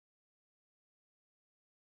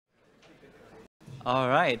All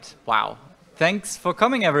right. Wow. Thanks for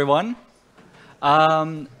coming, everyone.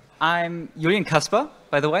 I'm Julien Kaspar,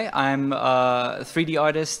 by the way. I'm a 3D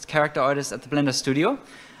artist, character artist at the Blender Studio.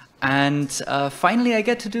 And finally, I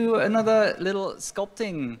get to do another little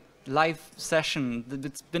sculpting live session.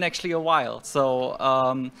 It's been actually a while. So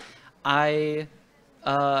I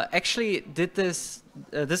actually did this.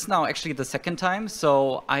 This is now actually the second time.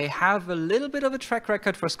 So I have a little bit of a track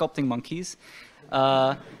record for sculpting monkeys.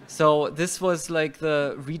 So this was like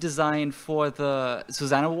the redesign for the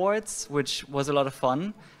Suzanne Awards, which was a lot of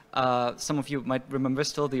fun. Some of you might remember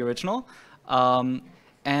still the original.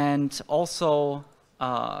 And also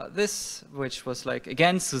this, which was like,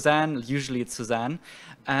 again, Suzanne, usually it's Suzanne.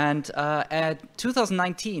 And at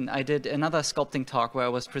 2019, I did another sculpting talk where I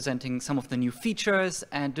was presenting some of the new features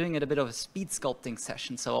and doing it a bit of a speed sculpting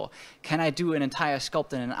session. So can I do an entire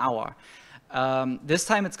sculpt in an hour? This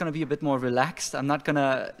time it's going to be a bit more relaxed. I'm not going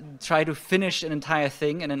to try to finish an entire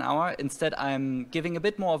thing in an hour. Instead, I'm giving a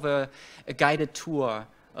bit more of a guided tour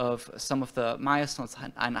of some of the milestones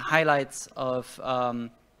and highlights of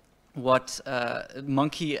what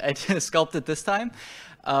monkey I sculpted this time.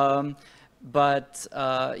 Yeah,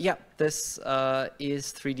 this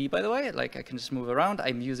is 3D, by the way. Like, I can just move around.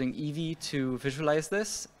 I'm using Eevee to visualize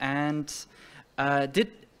this, and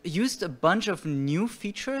used a bunch of new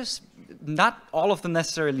features, not all of them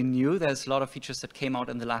necessarily new. There's a lot of features that came out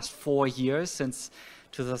in the last 4 years since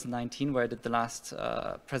 2019, where I did the last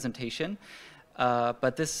presentation.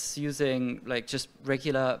 But this is using like just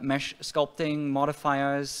regular mesh sculpting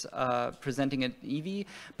modifiers, presenting it in Eevee,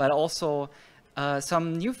 but also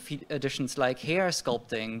some new additions like hair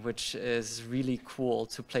sculpting, which is really cool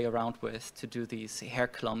to play around with to do these hair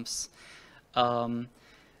clumps.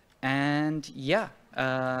 And yeah,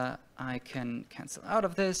 I can cancel out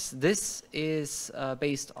of this. This is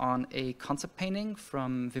based on a concept painting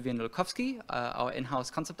from Vivian Lukowski, our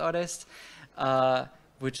in-house concept artist,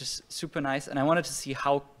 which is super nice. And I wanted to see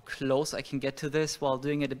how close I can get to this while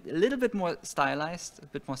doing it a little bit more stylized, a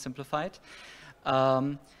bit more simplified.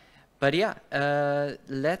 But yeah,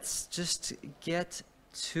 let's just get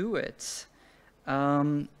to it.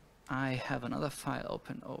 I have another file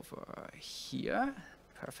open over here.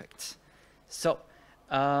 Perfect. So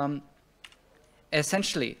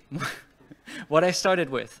essentially, what I started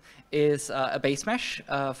with is a base mesh.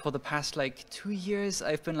 For the past like 2 years,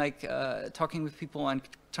 I've been like talking with people and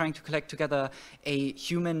trying to collect together a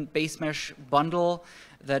human base mesh bundle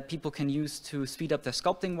that people can use to speed up their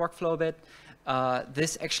sculpting workflow a bit.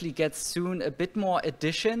 This actually gets soon a bit more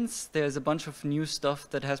additions. There's a bunch of new stuff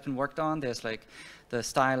that has been worked on. There's like the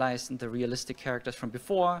stylized and the realistic characters from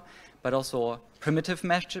before, but also primitive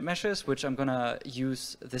meshes, which I'm gonna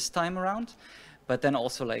use this time around. But then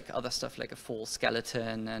also like other stuff like a full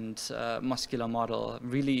skeleton and muscular model.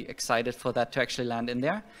 Really excited for that to actually land in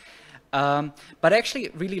there. But I actually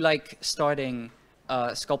really like starting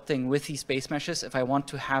sculpting with these base meshes if I want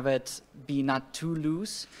to have it be not too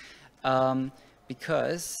loose.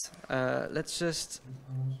 Because let's just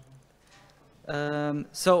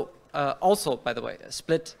also, by the way,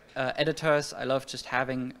 split editors. I love just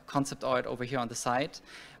having concept art over here on the side.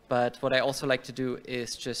 But what I also like to do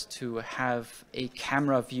is just to have a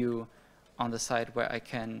camera view on the side where I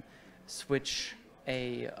can switch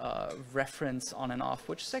a reference on and off,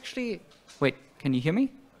 which is actually, wait, can you hear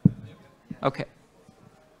me? Okay.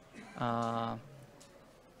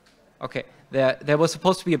 Okay, there was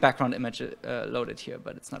supposed to be a background image loaded here,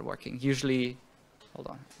 but it's not working. Usually, hold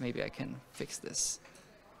on, maybe I can fix this.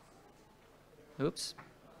 Oops.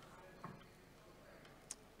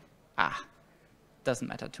 Doesn't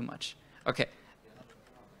matter too much. Okay.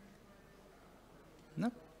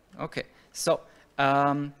 No? Okay, so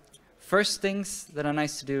first things that are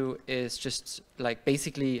nice to do is just like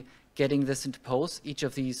basically getting this into pose. Each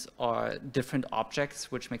of these are different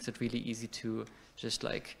objects, which makes it really easy to just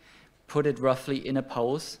like put it roughly in a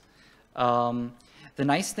pose. The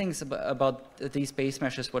nice things about these base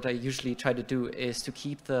meshes, what I usually try to do is to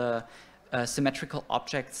keep the symmetrical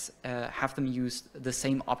objects, have them use the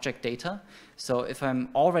same object data. So if I'm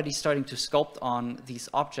already starting to sculpt on these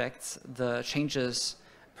objects, the changes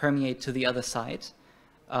permeate to the other side,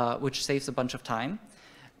 which saves a bunch of time.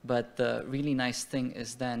 But the really nice thing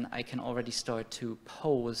is then I can already start to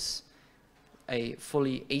pose a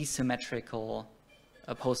fully asymmetrical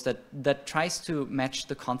pose that tries to match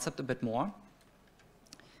the concept a bit more.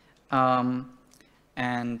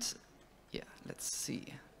 And yeah, let's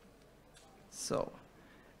see. So,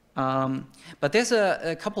 but there's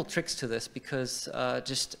a couple tricks to this because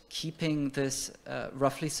just keeping this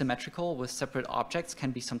roughly symmetrical with separate objects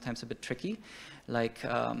can be sometimes a bit tricky. Like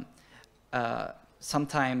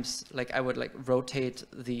sometimes like I would like rotate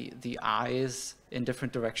the eyes in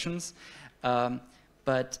different directions.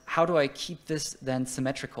 But how do I keep this then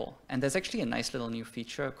symmetrical? And there's actually a nice little new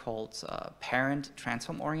feature called parent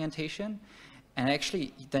transform orientation. And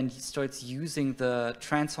actually then he starts using the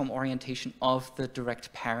transform orientation of the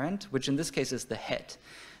direct parent, which in this case is the head.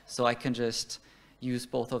 So I can just use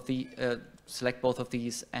both of the, select both of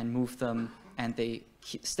these and move them, and they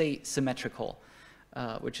stay symmetrical,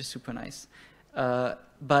 which is super nice.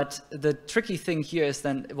 But the tricky thing here is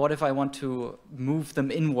then, what if I want to move them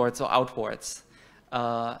inwards or outwards?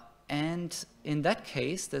 And in that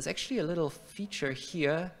case, there's actually a little feature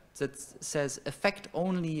here that says affect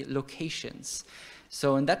only locations.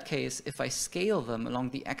 So in that case, if I scale them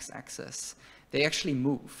along the x-axis, they actually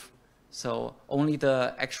move. So only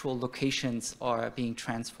the actual locations are being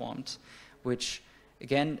transformed, which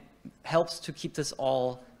again helps to keep this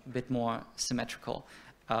all a bit more symmetrical.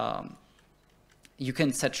 You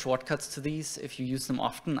can set shortcuts to these if you use them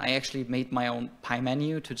often. I actually made my own pie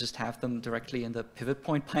menu to just have them directly in the pivot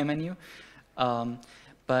point pie menu.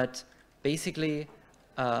 But basically,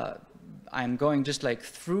 I'm going just like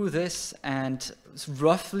through this and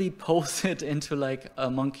roughly pose it into like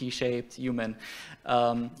a monkey-shaped human.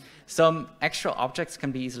 Some extra objects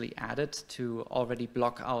can be easily added to already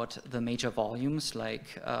block out the major volumes.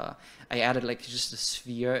 Like I added like just a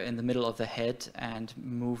sphere in the middle of the head and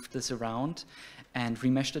moved this around and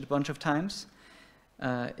remeshed it a bunch of times.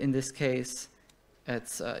 In this case,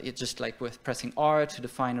 it's just like with pressing R to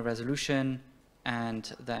define a resolution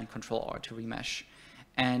and then Control R to remesh.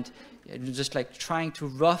 And just like trying to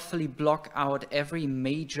roughly block out every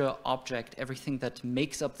major object, everything that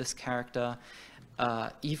makes up this character,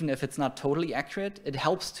 even if it's not totally accurate, it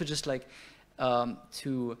helps to just like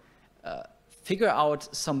figure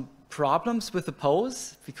out some problems with the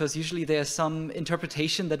pose, because usually there's some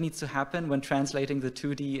interpretation that needs to happen when translating the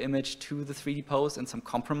 2D image to the 3D pose, and some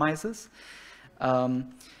compromises.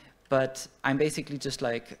 But I'm basically just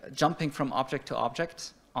like jumping from object to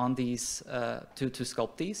object on these to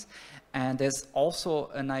sculpt these. And there's also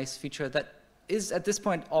a nice feature that is at this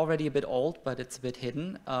point already a bit old, but it's a bit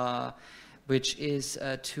hidden, which is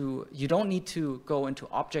you don't need to go into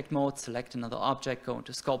object mode, select another object, go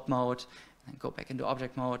into sculpt mode, and go back into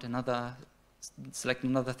object mode, select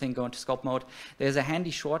another thing, go into sculpt mode. There's a handy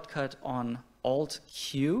shortcut on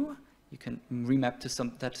Alt-Q. You can remap to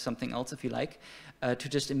that to something else if you like, to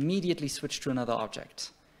just immediately switch to another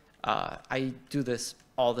object. I do this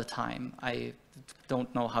all the time. I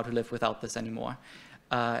don't know how to live without this anymore.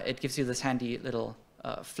 It gives you this handy little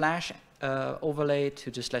flash overlay to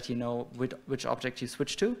just let you know which object you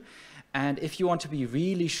switch to. And if you want to be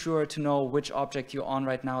really sure to know which object you're on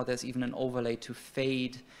right now, there's even an overlay to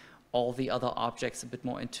fade all the other objects a bit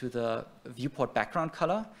more into the viewport background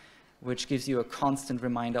color, which gives you a constant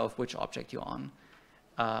reminder of which object you're on,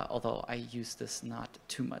 although I use this not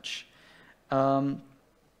too much.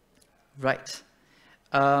 Right.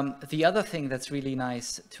 The other thing that's really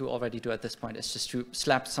nice to already do at this point is just to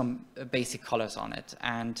slap some basic colors on it.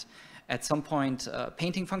 And at some point,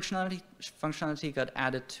 painting functionality got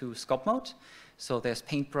added to sculpt mode. So there's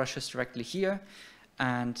paint brushes directly here,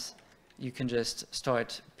 and you can just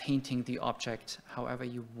start painting the object however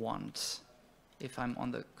you want, if I'm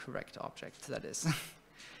on the correct object, that is.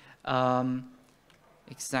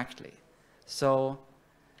 Exactly. So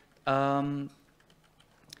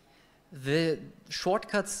the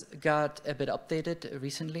shortcuts got a bit updated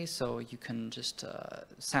recently, so you can just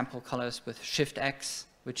sample colors with Shift-X,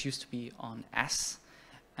 which used to be on S,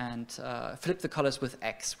 and flip the colors with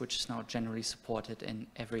X, which is now generally supported in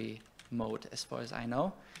every mode, as far as I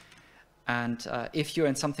know. And if you're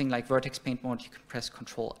in something like vertex paint mode, you can press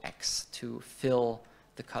Control X to fill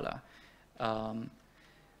the color.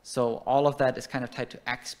 So all of that is kind of tied to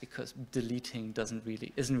X, because deleting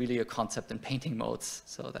isn't really a concept in painting modes.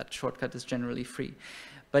 So that shortcut is generally free.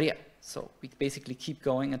 But yeah, so we basically keep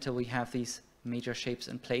going until we have these major shapes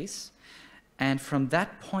in place. And from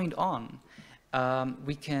that point on,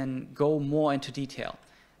 we can go more into detail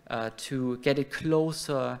to get it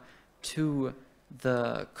closer to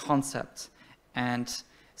the concept. And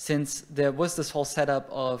since there was this whole setup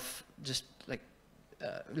of just like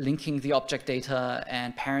linking the object data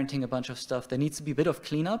and parenting a bunch of stuff, there needs to be a bit of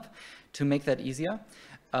cleanup to make that easier.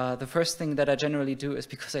 The first thing that I generally do is,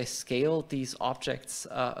 because I scale these objects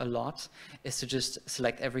a lot, is to just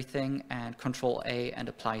select everything and Control A and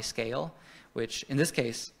apply scale, which in this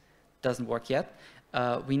case doesn't work yet.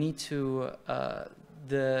 We need to,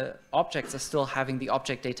 the objects are still having the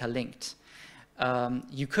object data linked.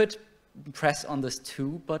 You could press on this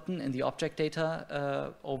to button in the object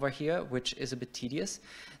data over here, which is a bit tedious.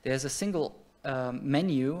 There's a single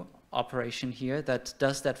menu operation here that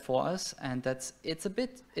does that for us, and it's a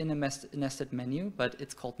bit in a nested menu, but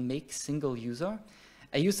it's called make single user.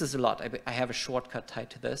 I use this a lot. I have a shortcut tied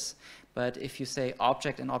to this, but if you say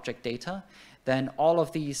object and object data, then all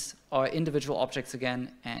of these are individual objects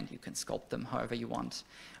again, and you can sculpt them however you want,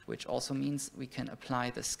 which also means we can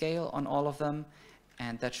apply the scale on all of them,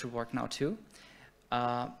 and that should work now too.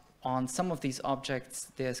 On some of these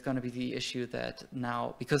objects, there's going to be the issue that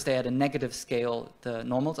now, because they had a negative scale, the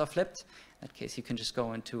normals are flipped. In that case, you can just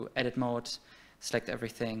go into edit mode, select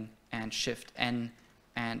everything, and shift N,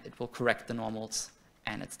 and it will correct the normals,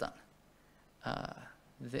 and it's done.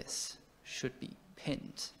 This should be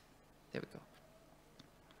pinned. There we go.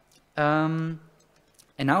 And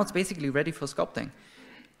now it's basically ready for sculpting.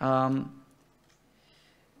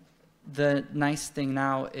 The nice thing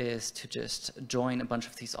now is to just join a bunch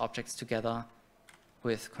of these objects together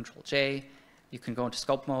with Control J. You can go into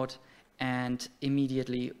sculpt mode and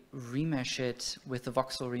immediately remesh it with the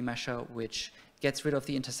voxel remesher, which gets rid of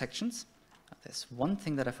the intersections. There's one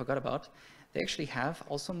thing that I forgot about. They actually have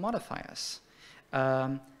also modifiers.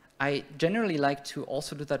 I generally like to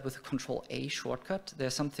also do that with a Control A shortcut.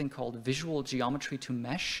 There's something called visual geometry to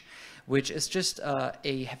mesh, which is just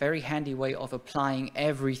a very handy way of applying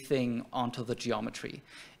everything onto the geometry.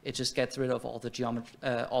 It just gets rid of all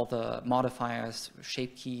the modifiers,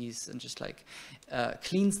 shape keys, and just like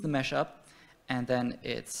cleans the mesh up, and then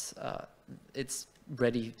it's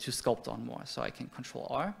ready to sculpt on more. So I can Control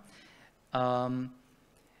R.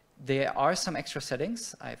 There are some extra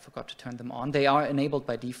settings. I forgot to turn them on. They are enabled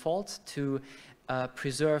by default to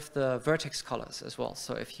preserve the vertex colors as well.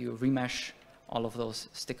 So if you remesh, all of those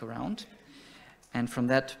stick around. And from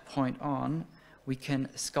that point on, we can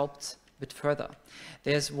sculpt a bit further.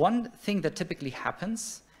 There's one thing that typically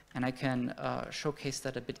happens, and I can showcase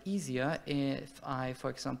that a bit easier if I,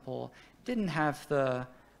 for example, didn't have the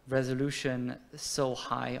resolution so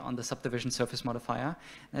high on the subdivision surface modifier.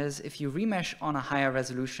 As if you remesh on a higher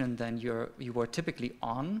resolution than you were typically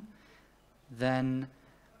on, then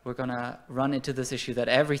we're gonna run into this issue that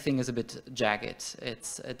everything is a bit jagged.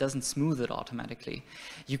 It doesn't smooth it automatically.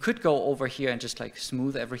 You could go over here and just like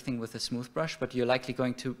smooth everything with a smooth brush, but you're likely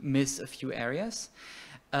going to miss a few areas.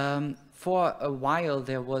 For a while,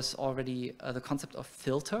 there was already the concept of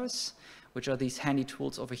filters, which are these handy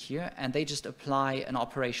tools over here, and they just apply an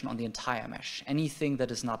operation on the entire mesh, anything that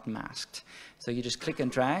is not masked. So you just click and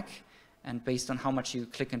drag, and based on how much you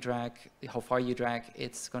click and drag, how far you drag,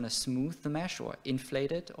 it's going to smooth the mesh or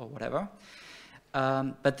inflate it or whatever.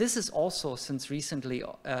 But this is also, since recently,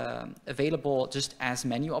 available just as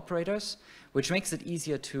menu operators, which makes it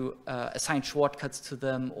easier to assign shortcuts to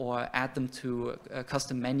them or add them to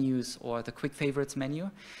custom menus or the quick favorites menu.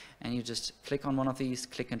 And you just click on one of these,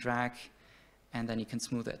 click and drag, and then you can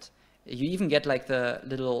smooth it. You even get like the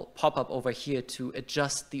little pop-up over here to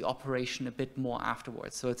adjust the operation a bit more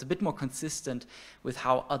afterwards. So it's a bit more consistent with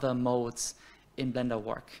how other modes in Blender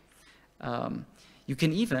work. You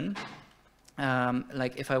can even,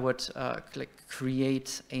 like if I would click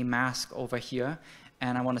create a mask over here,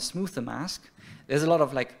 and I want to smooth the mask, there's a lot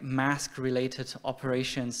of like mask-related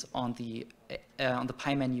operations on the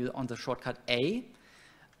pie menu on the shortcut A.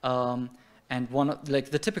 And like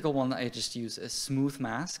the typical one I just use is smooth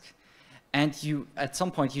mask. And you, at some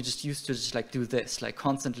point, you just used to just like do this, like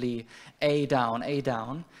constantly A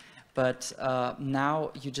down. But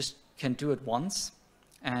now you just can do it once,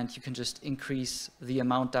 and you can just increase the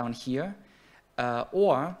amount down here.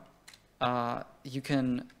 Or you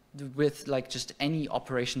can, with like just any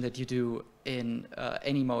operation that you do in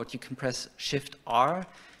any mode, you can press Shift R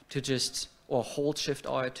to just, or hold Shift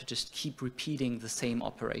R to just keep repeating the same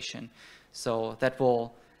operation. So that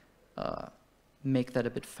will make that a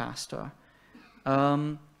bit faster.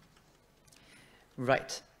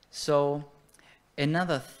 Right, so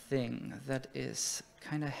another thing that is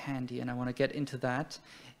kind of handy, and I want to get into that,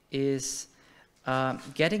 is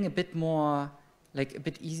getting a bit more, like a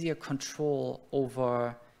bit easier control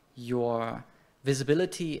over your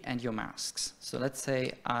visibility and your masks. So let's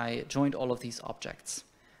say I joined all of these objects.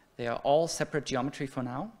 They are all separate geometry for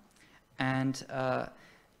now, and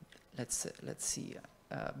let's see.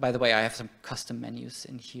 By the way, I have some custom menus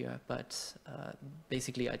in here, but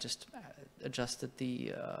basically I just adjusted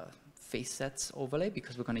the face sets overlay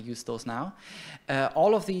because we're going to use those now.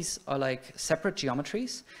 All of these are like separate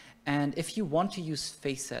geometries, and if you want to use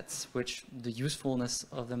face sets, which the usefulness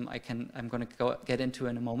of them I'm going to get into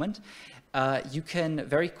in a moment, you can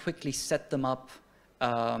very quickly set them up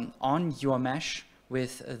on your mesh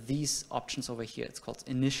with these options over here. It's called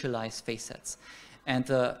initialize face sets. And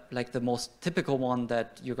the most typical one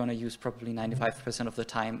that you're going to use probably 95% of the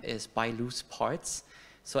time is buy loose parts.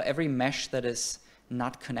 So every mesh that is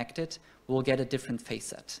not connected will get a different face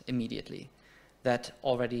set immediately. That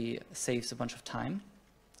already saves a bunch of time.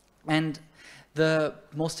 And the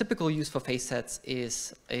most typical use for face sets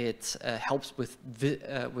is it helps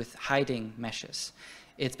with hiding meshes.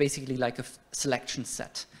 It's basically like a selection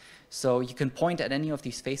set. So you can point at any of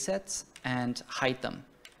these face sets and hide them.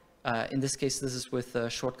 In this case, this is with the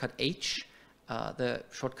shortcut H. The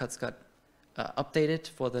shortcuts got updated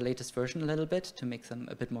for the latest version a little bit to make them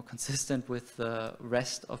a bit more consistent with the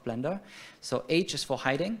rest of Blender. So H is for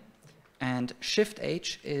hiding, and Shift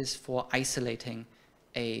H is for isolating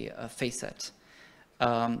a face set.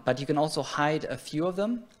 But you can also hide a few of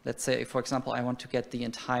them. Let's say, for example, I want to get the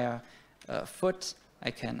entire foot.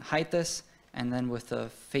 I can hide this, and then with the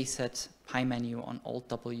face set pie menu on Alt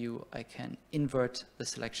W, I can invert the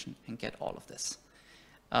selection and get all of this.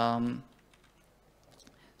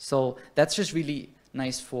 So that's just really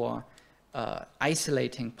nice for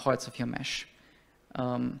isolating parts of your mesh.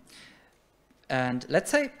 And let's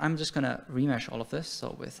say I'm just going to remesh all of this.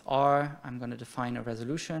 So with R, I'm going to define a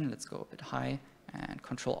resolution. Let's go a bit high and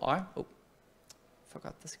Control R. Oh,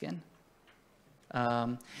 forgot this again.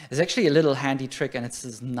 It's actually a little handy trick, and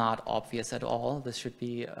it's not obvious at all. This should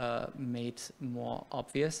be made more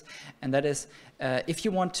obvious. And that is, if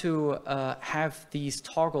you want to have these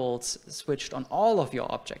toggles switched on all of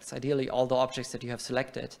your objects, ideally all the objects that you have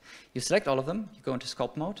selected, you select all of them, you go into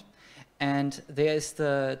sculpt mode, and there is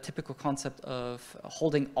the typical concept of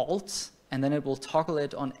holding Alt, and then it will toggle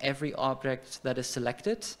it on every object that is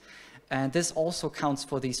selected. And this also counts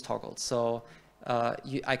for these toggles. So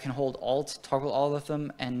I can hold Alt, toggle all of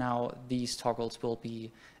them, and now these toggles will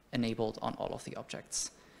be enabled on all of the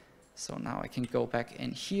objects. So now I can go back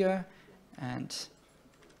in here and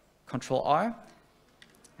Control R.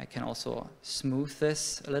 I can also smooth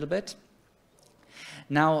this a little bit.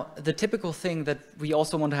 Now, the typical thing that we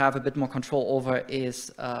also want to have a bit more control over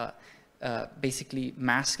is basically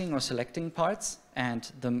masking or selecting parts.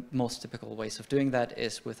 And the most typical ways of doing that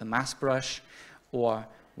is with a mask brush or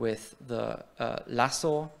with the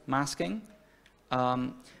lasso masking.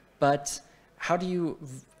 But how do you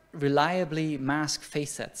reliably mask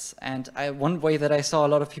face sets? And one way that I saw a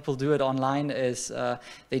lot of people do it online is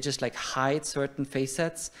they just like hide certain face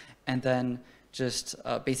sets and then just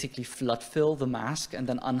basically flood fill the mask and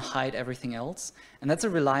then unhide everything else. And that's a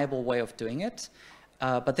reliable way of doing it.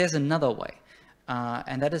 But there's another way.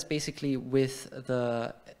 And that is basically with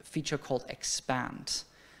the feature called expand.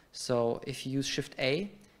 So if you use Shift A,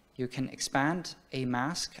 you can expand a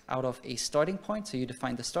mask out of a starting point. So you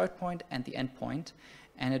define the start point and the end point,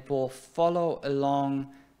 and it will follow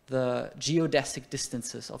along the geodesic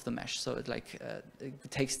distances of the mesh. So it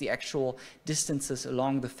takes the actual distances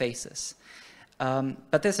along the faces.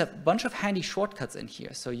 But there's a bunch of handy shortcuts in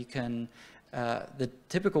here. So you can, the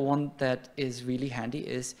typical one that is really handy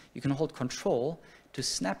is you can hold Control to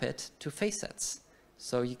snap it to face sets.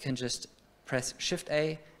 So you can just press Shift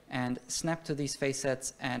A and snap to these face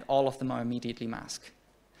sets, and all of them are immediately masked.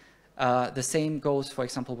 The same goes, for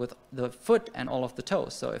example, with the foot and all of the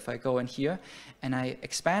toes. So if I go in here and I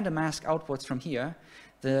expand a mask outwards from here,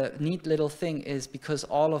 the neat little thing is because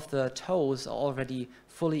all of the toes are already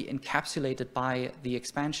fully encapsulated by the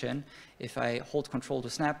expansion, if I hold Control to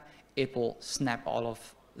snap, it will snap all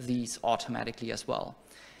of these automatically as well.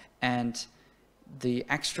 And the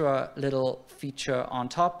extra little feature on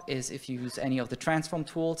top is if you use any of the transform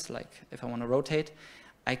tools, like if I want to rotate,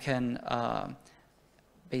 I can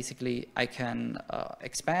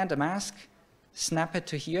expand a mask, snap it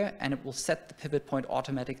to here, and it will set the pivot point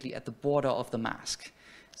automatically at the border of the mask.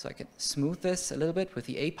 So I can smooth this a little bit with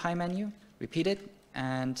the A pie menu, repeat it,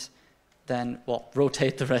 and then, well,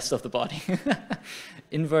 rotate the rest of the body.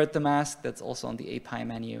 Invert the mask, that's also on the A pie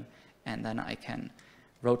menu, and then I can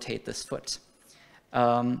rotate this foot.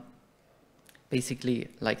 Basically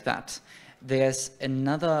like that. There's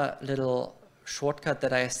another little shortcut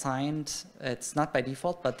that I assigned. It's not by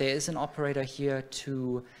default, but there is an operator here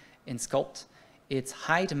in Sculpt. It's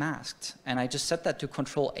hide masked, and I just set that to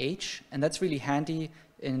Control H, and that's really handy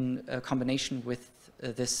in combination with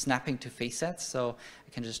this snapping to face sets. So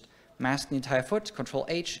I can just mask the entire foot, Control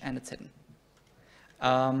H, and it's hidden.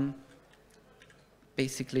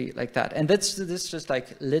 Basically like that. And this just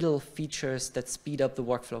like little features that speed up the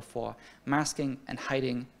workflow for masking and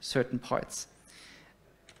hiding certain parts.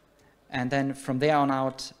 And then from there on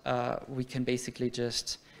out, we can basically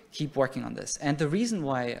just keep working on this. And the reason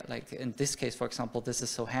why, like in this case, for example, this is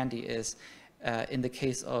so handy is in the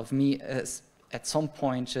case of me at some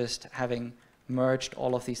point just having merged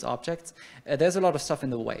all of these objects, there's a lot of stuff in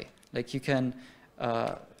the way. Like you can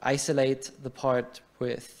isolate the part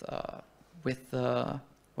with the,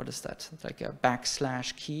 what is that? Like a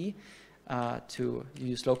backslash key to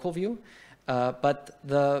use local view. But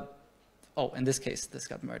the, oh, in this case, this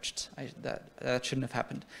got merged. That shouldn't have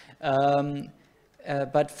happened.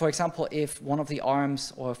 But for example, if one of the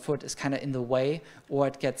arms or foot is kind of in the way, or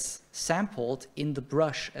it gets sampled in the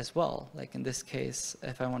brush as well, like in this case,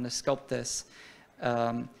 if I want to sculpt this,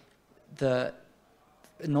 the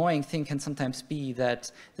annoying thing can sometimes be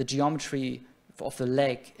that the geometry of the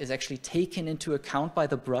leg is actually taken into account by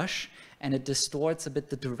the brush, and it distorts a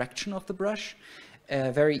bit the direction of the brush.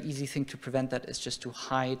 A very easy thing to prevent that is just to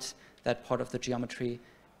hide that part of the geometry,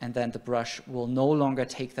 and then the brush will no longer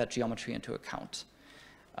take that geometry into account.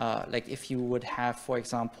 Like if you would have, for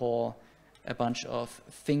example, a bunch of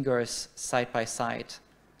fingers side by side,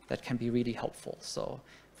 that can be really helpful. So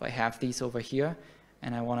if I have these over here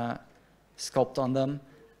and I want to sculpt on them,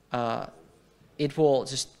 it will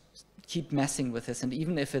just keep messing with this. And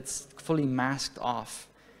even if it's fully masked off,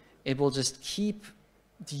 it will just keep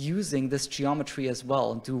using this geometry as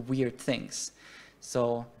well and do weird things.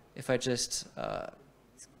 So if I just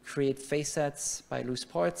create face sets by loose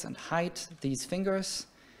parts and hide these fingers,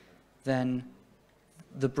 then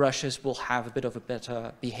the brushes will have a bit of a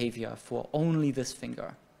better behavior for only this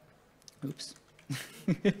finger. Oops.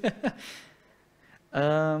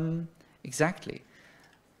 Exactly.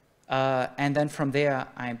 And then from there,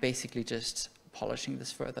 I'm basically just polishing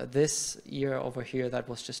this further. This ear over here, that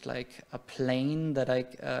was just like a plane that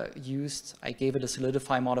I used. I gave it a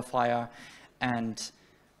solidify modifier and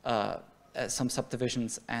some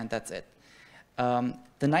subdivisions, and that's it.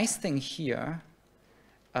 The nice thing here,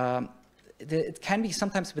 it can be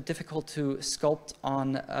sometimes a bit difficult to sculpt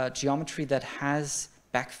on geometry that has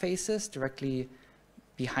back faces directly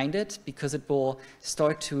behind it, because it will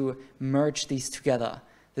start to merge these together.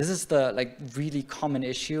 This is the really common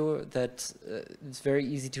issue that is very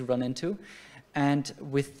easy to run into. And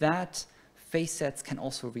with that, face sets can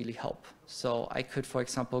also really help. So I could, for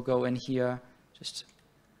example, go in here, just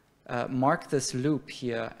mark this loop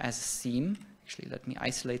here as a seam. Actually, let me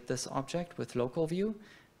isolate this object with local view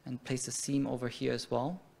and place a seam over here as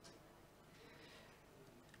well.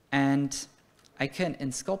 And I can,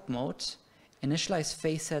 in sculpt mode, initialize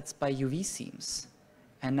face sets by UV seams.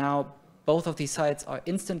 And now both of these sides are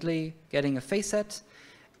instantly getting a face set.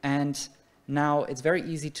 And now it's very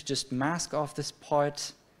easy to just mask off this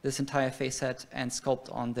part, this entire face set, and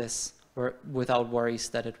sculpt on this without worries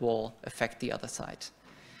that it will affect the other side.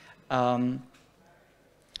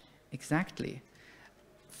 Exactly.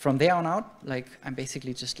 From there on out, I'm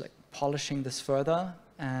basically just polishing this further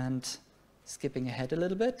and skipping ahead a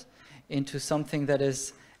little bit into something that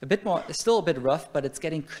is a bit more, still a bit rough, but it's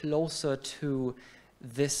getting closer to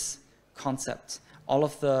this concept. All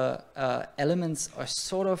of the elements are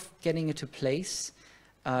sort of getting into place,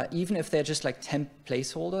 even if they're just temp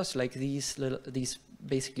placeholders, like these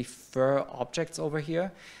basically fur objects over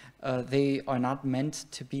here. They are not meant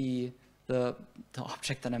to be the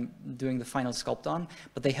object that I'm doing the final sculpt on,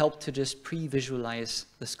 but they help to just pre-visualize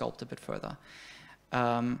the sculpt a bit further.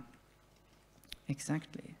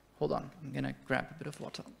 Exactly. Hold on, I'm gonna grab a bit of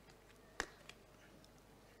water.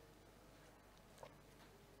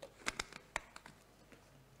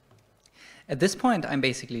 At this point, I'm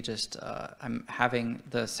basically just, I'm having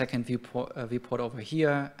the second viewport over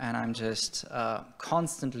here, and I'm just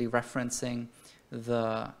constantly referencing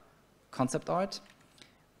the concept art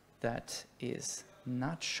that is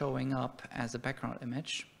not showing up as a background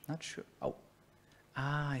image. Not sure. Oh,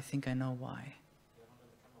 I think I know why.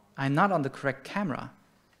 I'm not on the correct camera.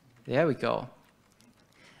 There we go.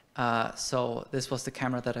 So this was the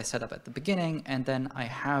camera that I set up at the beginning, and then I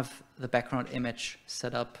have the background image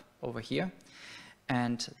set up over here.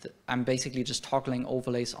 And I'm basically just toggling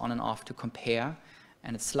overlays on and off to compare.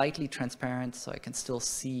 And it's slightly transparent, so I can still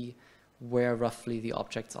see where roughly the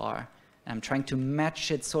objects are. And I'm trying to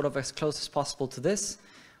match it sort of as close as possible to this,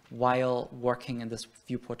 while working in this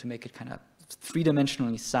viewport to make it kind of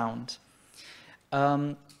three-dimensionally sound.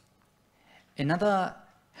 Another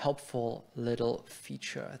helpful little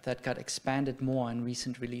feature that got expanded more in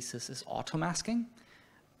recent releases is auto-masking.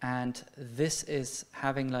 And this is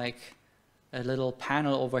having a little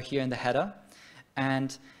panel over here in the header.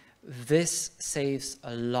 And this saves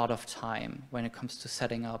a lot of time when it comes to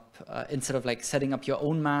setting up, instead of setting up your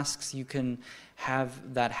own masks, you can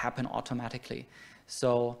have that happen automatically.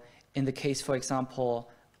 So in the case, for example,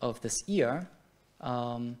 of this ear,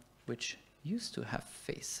 which used to have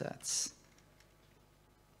face sets.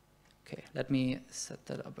 Okay, let me set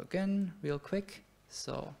that up again real quick.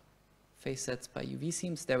 So facets by UV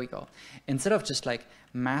seams. There we go. Instead of just like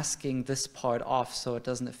masking this part off so it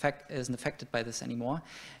isn't affected by this anymore,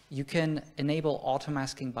 you can enable auto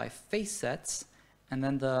masking by facets, and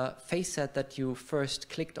then the facet that you first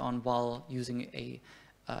clicked on while using a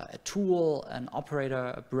tool, an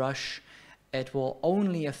operator, a brush, it will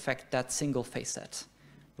only affect that single facet,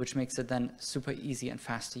 which makes it then super easy and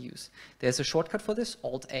fast to use. There's a shortcut for this,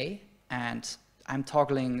 Alt-A, and I'm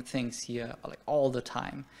toggling things here like all the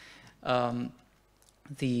time.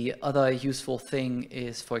 The other useful thing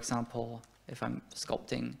is, for example, if I'm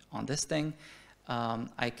sculpting on this thing,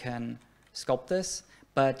 I can sculpt this,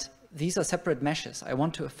 but these are separate meshes. I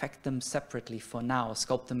want to affect them separately for now,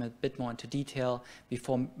 sculpt them a bit more into detail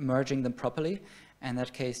before merging them properly. In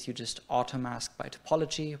that case, you just auto mask by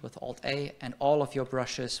topology with Alt-A, and all of your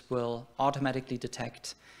brushes will automatically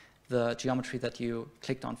detect the geometry that you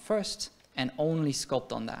clicked on first and only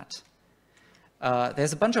sculpt on that.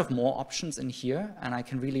 There's a bunch of more options in here, and I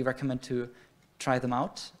can really recommend to try them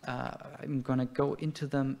out. I'm going to go into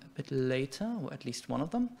them a bit later, or at least one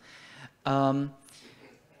of them.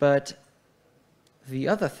 But the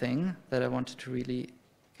other thing that I wanted to really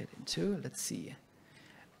get into, let's see,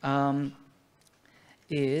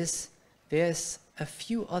 is there's a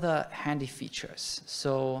few other handy features.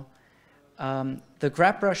 So the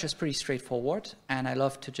grab brush is pretty straightforward, and I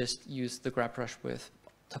love to just use the grab brush with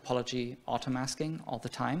topology auto masking all the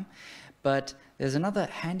time. But there's another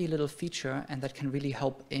handy little feature, and that can really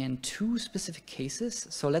help in two specific cases.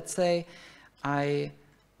 So let's say I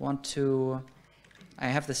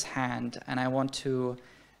have this hand, and I want to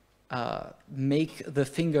make the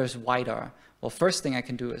fingers wider. Well, first thing I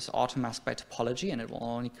can do is auto mask by topology, and it will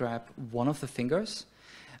only grab one of the fingers.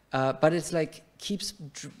 But it's like keeps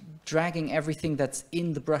dragging everything that's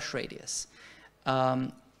in the brush radius.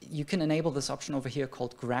 You can enable this option over here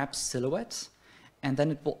called grab silhouette, and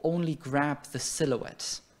then it will only grab the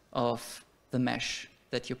silhouette of the mesh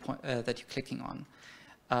that you're clicking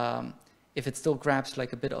on. If it still grabs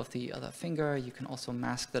like a bit of the other finger, you can also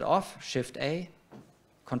mask that off, Shift-A,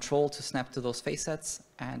 Control to snap to those facets,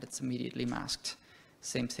 and it's immediately masked.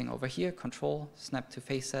 Same thing over here, Control, snap to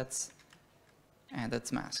facets, and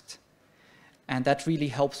it's masked. And that really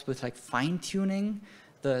helps with like fine-tuning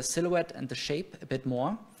the silhouette and the shape a bit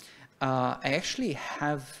more. I actually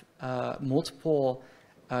have multiple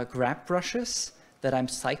grab brushes that I'm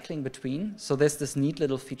cycling between. So there's this neat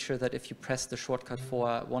little feature that if you press the shortcut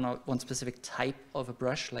for one specific type of a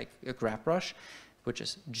brush, like a grab brush, which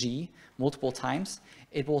is G, multiple times,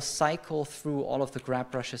 it will cycle through all of the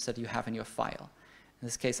grab brushes that you have in your file. In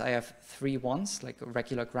this case, I have 3 ones, like a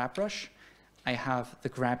regular grab brush. I have the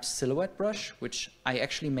grab silhouette brush, which I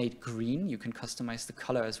actually made green. You can customize the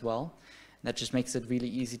color as well. That just makes it really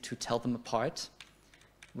easy to tell them apart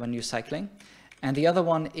when you're cycling. And the other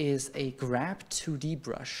one is a grab 2D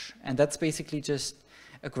brush. And that's basically just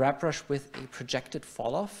a grab brush with a projected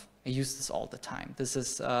fall off. I use this all the time. This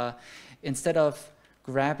is, instead of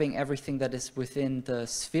grabbing everything that is within the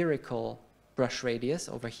spherical brush radius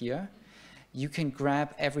over here, you can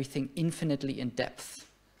grab everything infinitely in depth.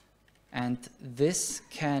 And this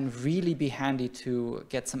can really be handy to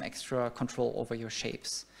get some extra control over your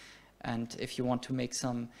shapes. And if you want to make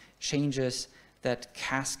some changes that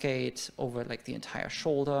cascade over like the entire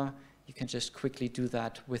shoulder, you can just quickly do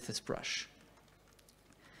that with this brush.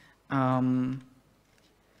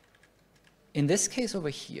 In this case over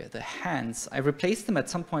here, the hands, I replaced them at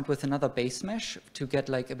some point with another base mesh to get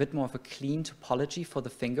like a bit more of a clean topology for the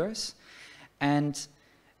fingers. And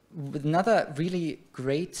with another really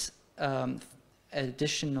great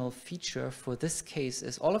additional feature for this case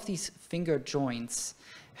is all of these finger joints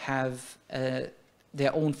have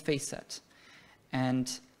their own facet.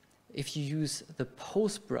 And if you use the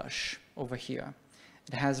pose brush over here,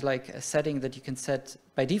 it has like a setting that you can set.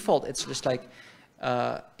 By default, it's just like,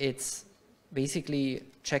 it's basically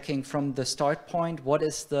checking from the start point, what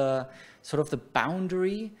is the sort of the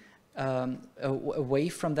boundary away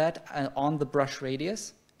from that on the brush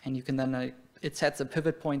radius. And you can then, it sets a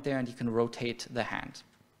pivot point there and you can rotate the hand.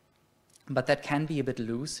 But that can be a bit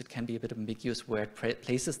loose. It can be a bit ambiguous where it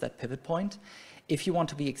places that pivot point. If you want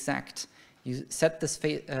to be exact, you set this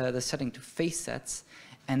the setting to facets,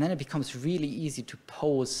 and then it becomes really easy to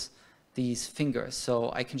pose these fingers.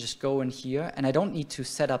 So I can just go in here, and I don't need to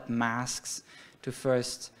set up masks to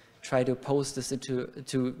first try to pose this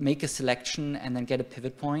to make a selection and then get a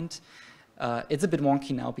pivot point. It's a bit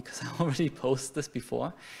wonky now because I already posed this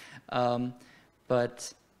before.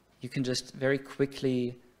 But you can just very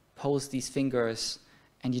quickly pose these fingers,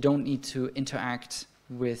 and you don't need to interact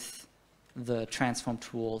with the transform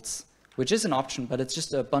tools, which is an option, but it's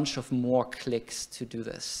just a bunch of more clicks to do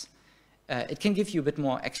this. it can give you a bit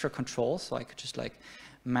more extra control. So I could just like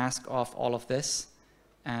mask off all of this,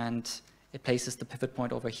 and it places the pivot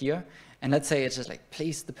point over here. And let's say it's just like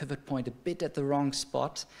place the pivot point a bit at the wrong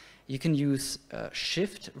spot. You can use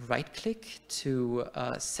Shift right-click to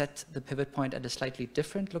set the pivot point at a slightly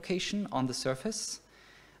different location on the surface,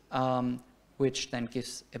 which then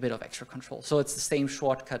gives a bit of extra control. So it's the same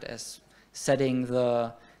shortcut as setting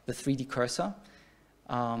the 3D cursor.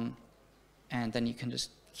 And then you can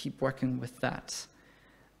just keep working with that.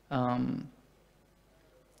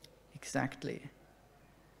 Exactly.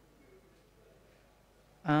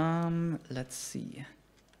 Let's see.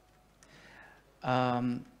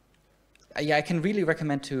 Yeah, I can really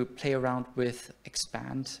recommend to play around with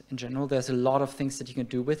expand in general. There's a lot of things that you can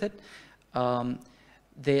do with it.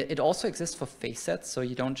 It also exists for face sets, so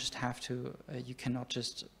you don't just have to, you cannot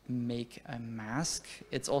just make a mask.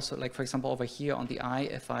 It's also like, for example, over here on the eye,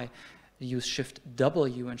 if I use Shift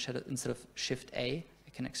W instead of Shift A, I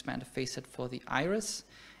can expand a face set for the iris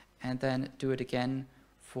and then do it again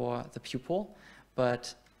for the pupil.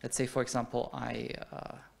 But let's say, for example,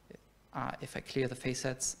 if I clear the face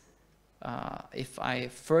sets, if I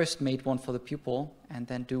first made one for the pupil and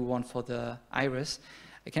then do one for the iris,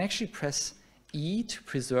 I can actually press E to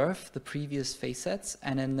preserve the previous face sets,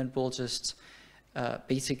 and then it will just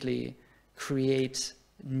basically create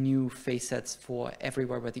new face sets for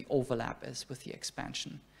everywhere where the overlap is with the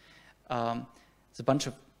expansion. There's a bunch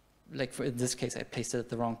of, like in this case, I placed it at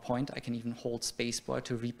the wrong point. I can even hold spacebar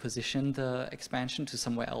to reposition the expansion to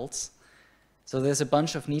somewhere else. So there's a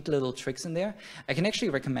bunch of neat little tricks in there. I can actually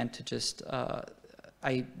recommend to just,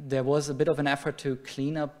 there was a bit of an effort to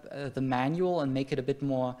clean up the manual and make it a bit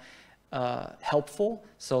more helpful.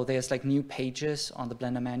 So there's like new pages on the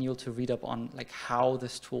Blender manual to read up on like how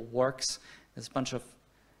this tool works. There's a bunch of,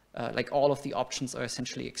 like all of the options are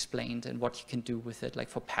essentially explained and what you can do with it, like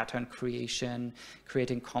for pattern creation,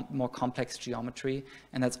 creating more complex geometry,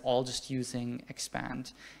 and that's all just using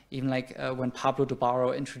expand. Even like when Pablo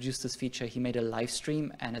Dobaro introduced this feature, he made a live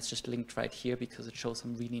stream, and it's just linked right here because it shows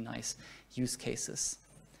some really nice use cases.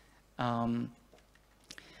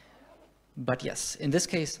 But yes, in this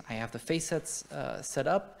case, I have the face sets set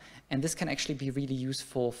up, and this can actually be really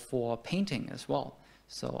useful for painting as well.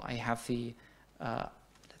 So I have the,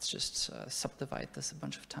 let's just subdivide this a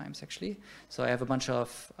bunch of times actually. So I have a bunch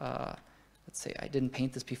of, let's say I didn't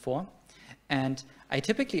paint this before. And I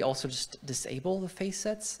typically also just disable the face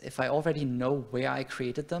sets. If I already know where I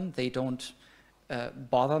created them, they don't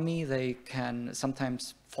bother me. They can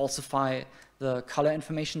sometimes falsify the color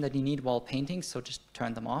information that you need while painting, so just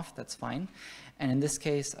turn them off, that's fine. And in this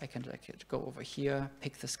case, I can like go over here,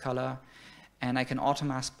 pick this color, and I can auto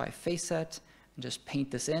mask by face set and just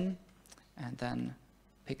paint this in, and then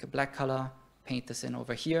pick a black color, paint this in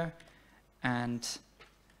over here, and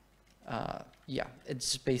yeah,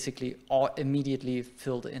 it's basically all immediately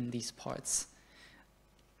filled in these parts.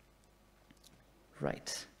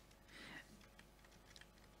 Right.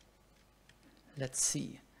 Let's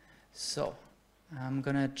see. So I'm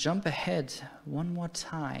gonna jump ahead one more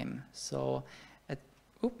time. So,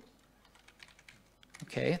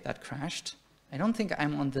 okay, that crashed. I don't think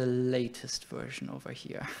I'm on the latest version over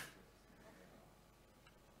here.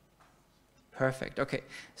 Perfect, okay.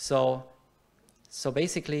 So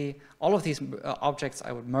basically, all of these objects,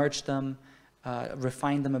 I would merge them,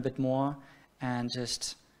 refine them a bit more, and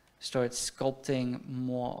just start sculpting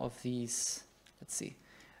more of these, let's see,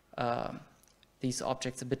 these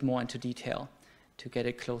objects a bit more into detail to get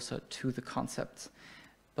it closer to the concept.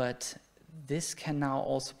 But this can now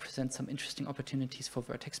also present some interesting opportunities for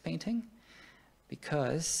vertex painting,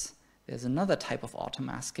 because there's another type of auto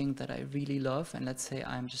masking that I really love. And let's say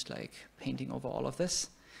I'm just like painting over all of this.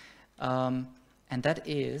 And that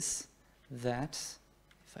is that,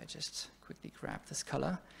 if I just quickly grab this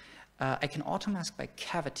color, I can auto mask by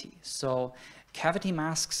cavity. So cavity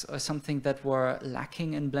masks are something that were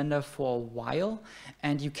lacking in Blender for a while,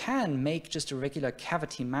 and you can make just a regular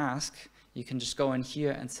cavity mask. You can just go in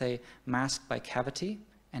here and say mask by cavity,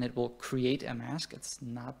 and it will create a mask. It's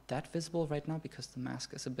not that visible right now because the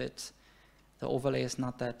mask is a bit, the overlay is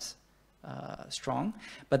not that strong.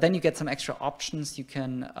 But then you get some extra options. You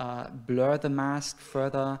can blur the mask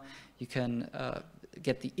further. You can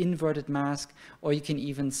get the inverted mask, or you can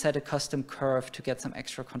even set a custom curve to get some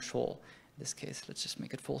extra control. In this case, let's just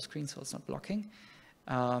make it full screen so it's not blocking.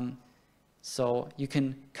 So you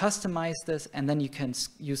can customize this, and then you can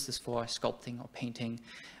use this for sculpting or painting.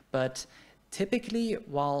 But typically,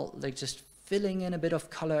 while like just filling in a bit of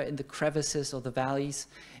color in the crevices or the valleys,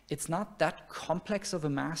 it's not that complex of a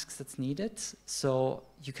mask that's needed. So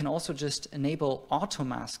you can also just enable auto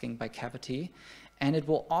masking by cavity, and it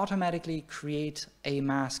will automatically create a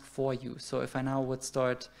mask for you. So if I now would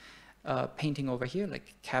start painting over here,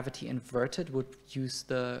 like cavity inverted would use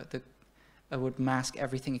would mask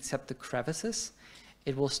everything except the crevices,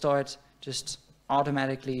 it will start just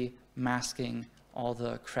automatically masking all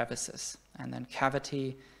the crevices. And then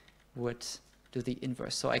cavity would do the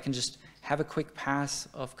inverse. So I can just have a quick pass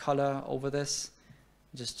of color over this,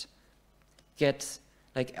 just get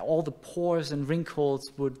like all the pores and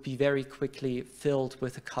wrinkles would be very quickly filled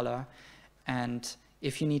with the color. And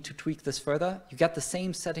if you need to tweak this further, you get the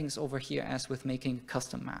same settings over here as with making a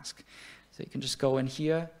custom mask. So you can just go in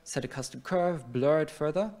here, set a custom curve, blur it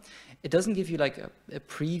further. It doesn't give you like a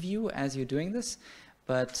preview as you're doing this,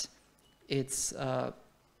 but it's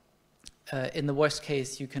in the worst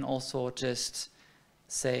case, you can also just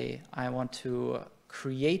say, I want to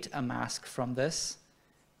create a mask from this,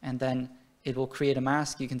 and then it will create a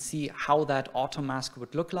mask. You can see how that auto mask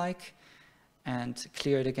would look like and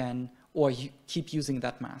clear it again, or you keep using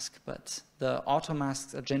that mask. But the auto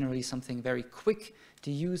masks are generally something very quick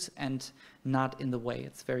to use and not in the way.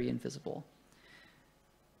 It's very invisible.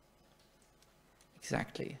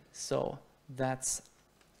 Exactly. So that's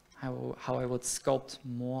how I would sculpt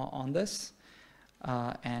more on this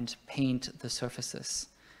and paint the surfaces.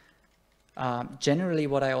 Generally,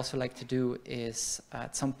 what I also like to do is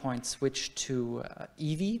at some point switch to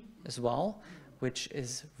Eevee as well, which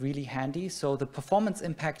is really handy. So the performance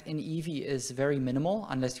impact in Eevee is very minimal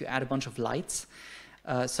unless you add a bunch of lights.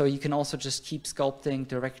 So you can also just keep sculpting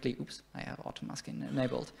directly. Oops, I have auto masking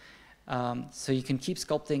enabled. So you can keep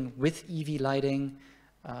sculpting with Eevee lighting.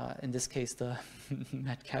 In this case, the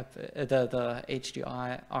the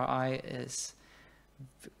HDRI is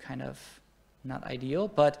kind of not ideal,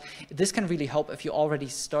 but this can really help if you're already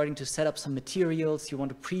starting to set up some materials, you want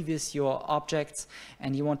to previs your objects,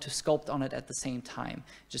 and you want to sculpt on it at the same time.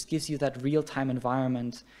 It just gives you that real-time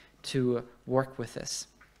environment to work with this.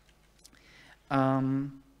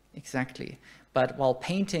 Exactly. But while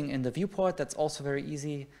painting in the viewport, that's also very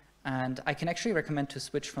easy. And I can actually recommend to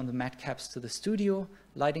switch from the matcaps to the studio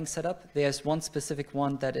lighting setup. There's one specific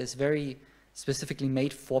one that is very specifically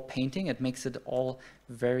made for painting. It makes it all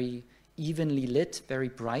very evenly lit, very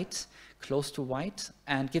bright, close to white,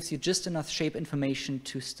 and gives you just enough shape information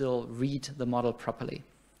to still read the model properly.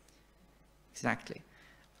 Exactly.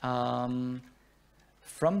 From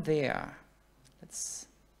there, let's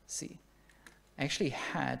see. I actually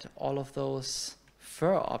had all of those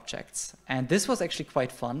fur objects, and this was actually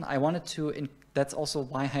quite fun. I wanted to, that's also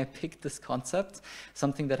why I picked this concept,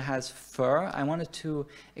 something that has fur. I wanted to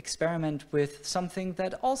experiment with something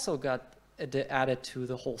that also got added to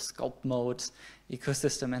the whole sculpt mode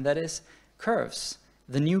ecosystem, and that is curves,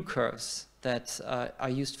 the new curves that are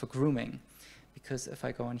used for grooming. Because if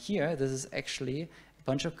I go in here, this is actually a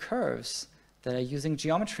bunch of curves that are using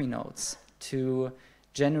geometry nodes to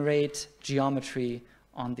generate geometry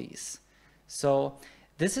on these. So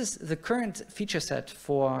this is the current feature set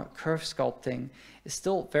for curve sculpting is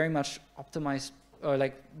still very much optimized or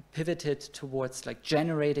like pivoted towards like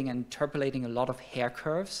generating and interpolating a lot of hair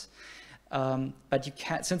curves. But you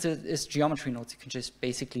can't, since it is geometry nodes, you can just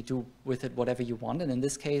basically do with it whatever you want. And in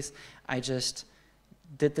this case, I just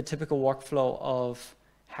did the typical workflow of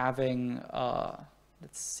having,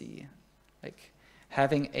 let's see, like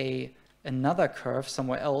having another curve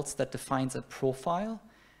somewhere else that defines a profile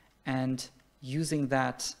and using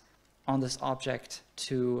that on this object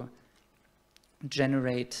to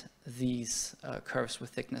generate these curves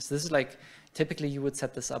with thickness. This is like, typically you would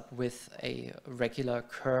set this up with a regular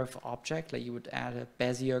curve object, like you would add a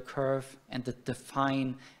Bezier curve and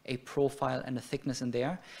define a profile and a thickness in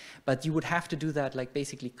there. But you would have to do that like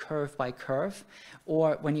basically curve by curve,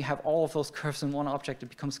 or when you have all of those curves in one object, it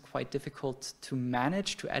becomes quite difficult to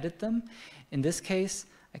manage, to edit them. In this case,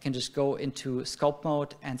 I can just go into sculpt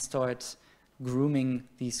mode and start grooming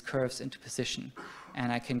these curves into position.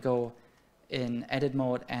 And I can go in edit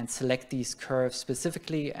mode and select these curves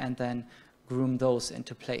specifically and then groom those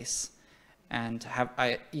into place. And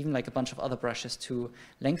I even like a bunch of other brushes to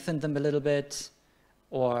lengthen them a little bit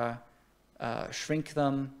or shrink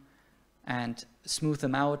them and smooth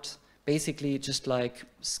them out. Basically just like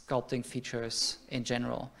sculpting features in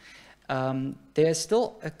general. There's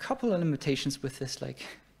still a couple of limitations with this, like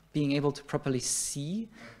being able to properly see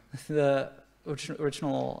the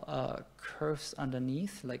original curves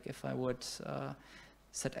underneath. Like if I would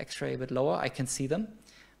set X-ray a bit lower, I can see them.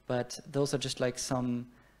 But those are just like some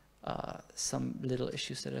little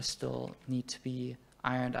issues that are still need to be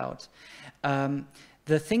ironed out.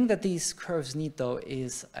 The thing that these curves need, though,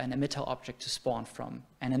 is an emitter object to spawn from.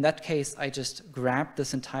 And in that case, I just grabbed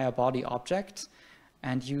this entire body object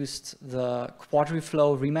and used the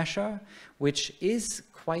quadriflow remesher, which is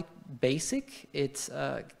quite basic.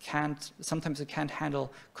 Sometimes it can't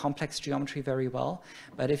handle complex geometry very well,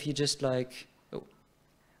 but if you just like, oh,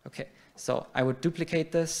 okay, so I would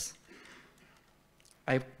duplicate this.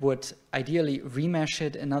 I would ideally remesh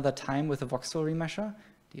it another time with a voxel remesher,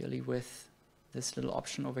 ideally with this little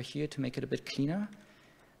option over here to make it a bit cleaner.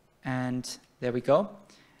 And there we go.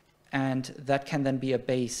 And that can then be a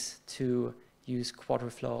base to use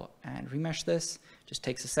quadriflow and remesh this. Just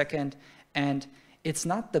takes a second. And it's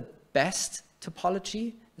not the best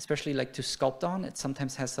topology, especially like to sculpt on. It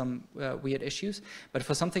sometimes has some weird issues. But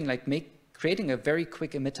for something like creating a very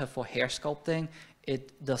quick emitter for hair sculpting,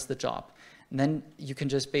 it does the job. And then you can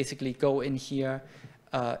just basically go in here,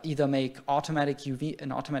 either make an automatic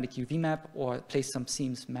UV map or place some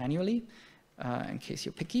seams manually, in case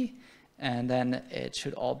you're picky. And then it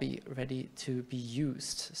should all be ready to be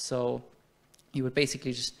used. So you would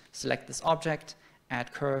basically just select this object,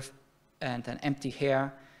 add curve, and then empty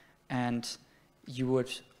hair, and you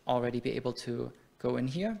would already be able to go in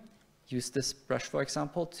here, use this brush, for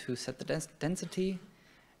example, to set the density,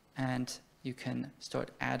 and you can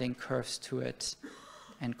start adding curves to it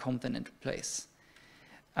and comb them into place.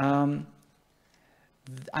 I'm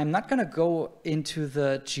not going to go into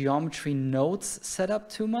the geometry nodes setup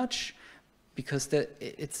too much because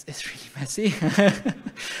it's really messy.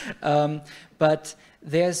 But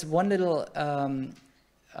there's one little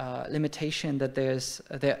limitation that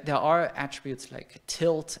there are attributes like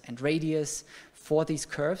tilt and radius for these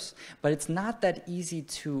curves, but it's not that easy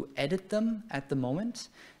to edit them at the moment.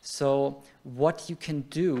 So what you can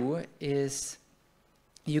do is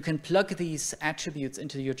you can plug these attributes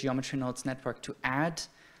into your geometry nodes network to add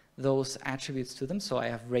those attributes to them. So I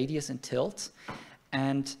have radius and tilt.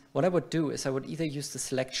 And what I would do is I would either use the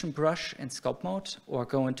selection brush in sculpt mode or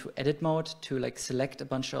go into edit mode to like select a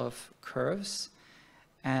bunch of curves.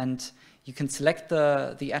 And you can select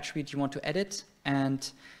the attribute you want to edit, and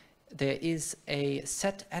there is a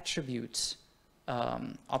set attribute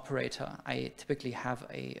operator. I typically have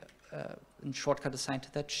a shortcut assigned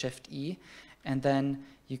to that, Shift-E, and then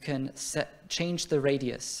you can change the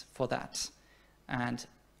radius for that. And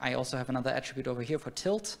I also have another attribute over here for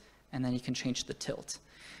tilt, and then you can change the tilt.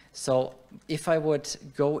 So if I would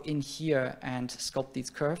go in here and sculpt these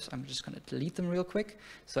curves, I'm just going to delete them real quick.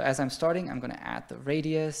 So as I'm starting, I'm going to add the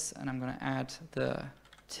radius, and I'm going to add the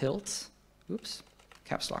tilt. Oops,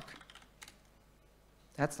 caps lock.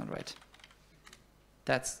 That's not right.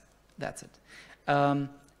 That's it.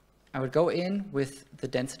 I would go in with the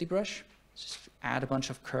density brush, just add a bunch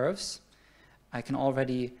of curves. I can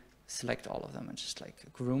already select all of them and just like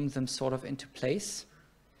groom them sort of into place.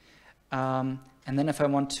 And then if I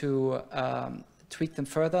want to tweak them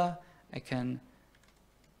further, I can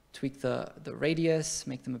tweak the radius,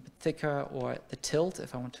 make them a bit thicker, or the tilt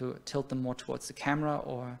if I want to tilt them more towards the camera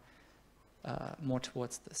or more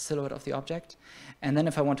towards the silhouette of the object. And then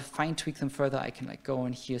if I want to fine tweak them further, I can like go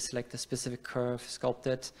in here, select a specific curve, sculpt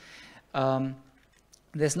it.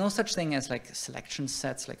 There's no such thing as like selection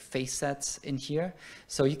sets, like face sets in here.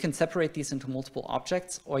 So you can separate these into multiple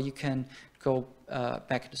objects, or you can go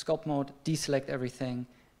back into sculpt mode, deselect everything,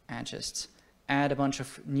 and just add a bunch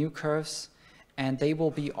of new curves, and they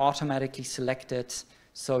will be automatically selected.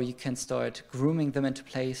 So you can start grooming them into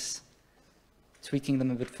place, tweaking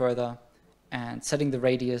them a bit further, and setting the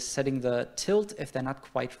radius, setting the tilt if they're not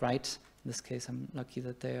quite right. In this case, I'm lucky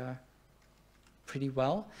that they are pretty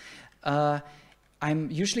well.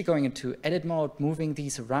 I'm usually going into edit mode, moving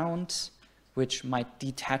these around, which might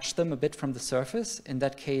detach them a bit from the surface. In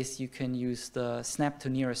that case, you can use the snap to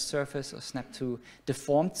nearest surface or snap to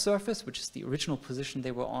deformed surface, which is the original position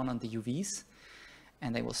they were on the UVs,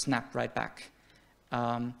 and they will snap right back.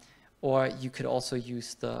 Or you could also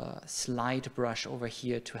use the slide brush over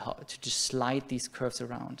here to help to just slide these curves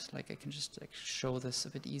around. Like I can just like show this a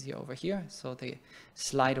bit easier over here. So they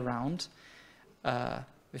slide around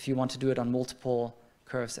if you want to do it on multiple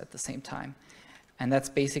curves at the same time. And that's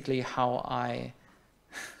basically how I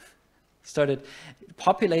started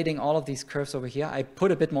populating all of these curves over here. I put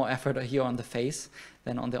a bit more effort here on the face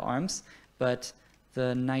than on the arms, but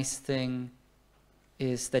the nice thing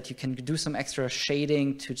is that you can do some extra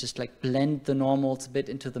shading to just like blend the normals a bit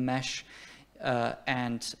into the mesh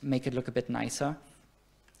and make it look a bit nicer.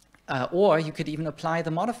 Or you could even apply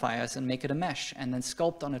the modifiers and make it a mesh and then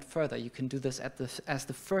sculpt on it further. You can do this as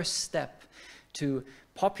the first step to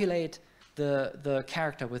populate the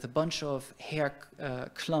character with a bunch of hair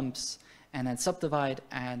clumps, and then subdivide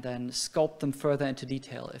and then sculpt them further into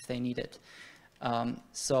detail if they need it.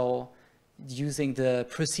 So using the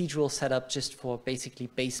procedural setup just for basically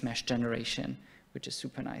base mesh generation which is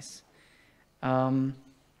super nice.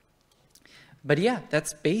 But yeah,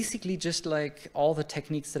 that's basically just like all the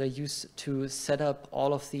techniques that I use to set up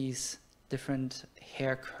all of these different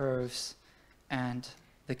hair curves and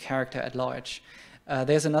the character at large.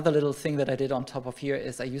 There's another little thing that I did on top of here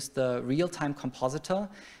is I used the real-time compositor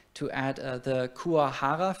to add the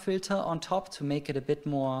Kuwahara filter on top to make it a bit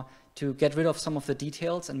more, to get rid of some of the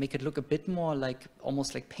details and make it look a bit more like,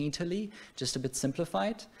 almost like painterly, just a bit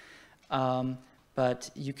simplified. But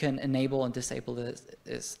you can enable and disable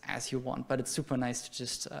this as you want. But it's super nice to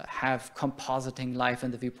just have compositing live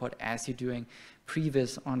in the viewport as you're doing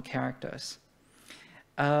previs on characters.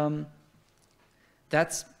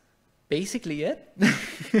 That's basically it.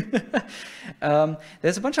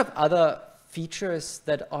 There's a bunch of other features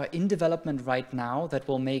that are in development right now that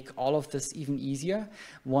will make all of this even easier.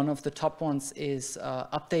 One of the top ones is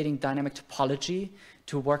updating dynamic topology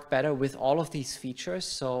to work better with all of these features.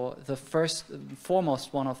 So the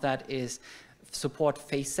foremost one of that is support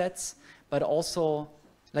face sets, but also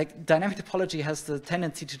like dynamic topology has the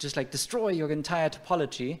tendency to just like destroy your entire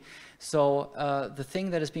topology. So the thing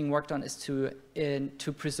that is being worked on is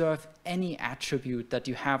to preserve any attribute that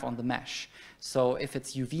you have on the mesh. So if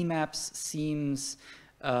it's UV maps, seams,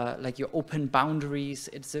 like your open boundaries,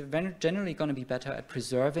 it's generally going to be better at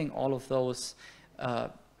preserving all of those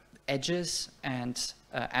edges and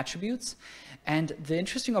attributes. And the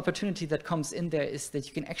interesting opportunity that comes in there is that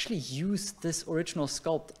you can actually use this original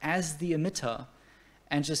sculpt as the emitter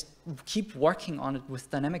and just keep working on it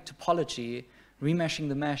with dynamic topology, remeshing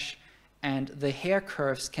the mesh, and the hair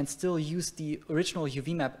curves can still use the original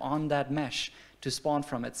UV map on that mesh to spawn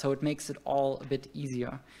from it. So it makes it all a bit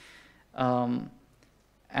easier.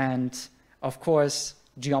 And of course,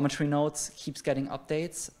 geometry nodes keeps getting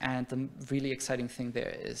updates, and the really exciting thing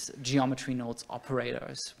there is geometry nodes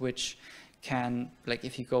operators, which can, like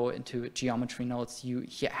if you go into geometry nodes, you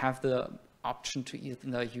have the option to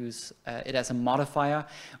either use it as a modifier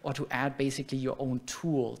or to add basically your own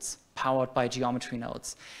tools powered by geometry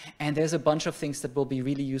nodes. And there's a bunch of things that will be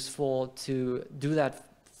really useful to do that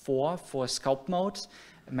for sculpt mode,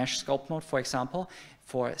 mesh sculpt mode, for example,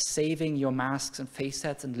 for saving your masks and face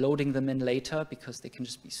sets and loading them in later because they can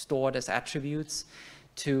just be stored as attributes,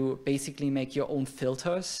 to basically make your own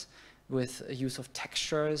filters with use of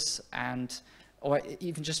textures, and or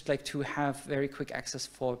even just like to have very quick access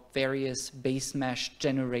for various base mesh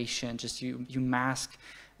generation. Just you mask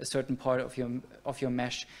a certain part of your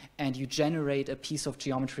mesh and you generate a piece of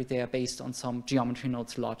geometry there based on some geometry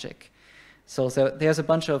nodes logic. So there's a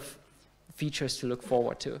bunch of features to look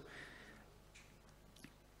forward to.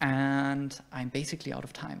 And I'm basically out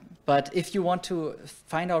of time. But if you want to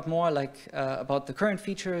find out more like about the current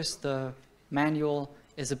features, the manual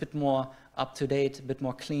is a bit more up to date, a bit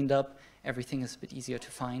more cleaned up. Everything is a bit easier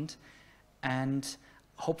to find. And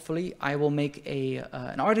hopefully I will make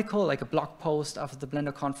an article, like a blog post after the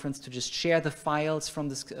Blender conference to just share the files from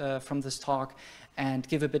this talk and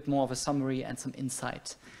give a bit more of a summary and some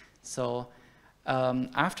insight. So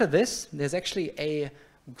after this, there's actually a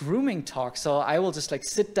grooming talk. So I will just like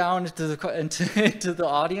sit down into the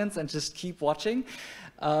audience and just keep watching.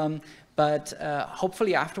 But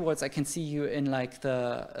hopefully afterwards I can see you in like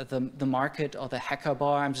the market or the hacker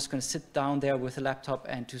bar. I'm just going to sit down there with a laptop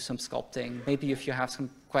and do some sculpting. Maybe if you have some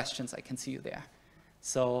questions, I can see you there.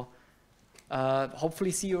 So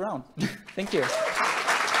hopefully see you around. Thank you.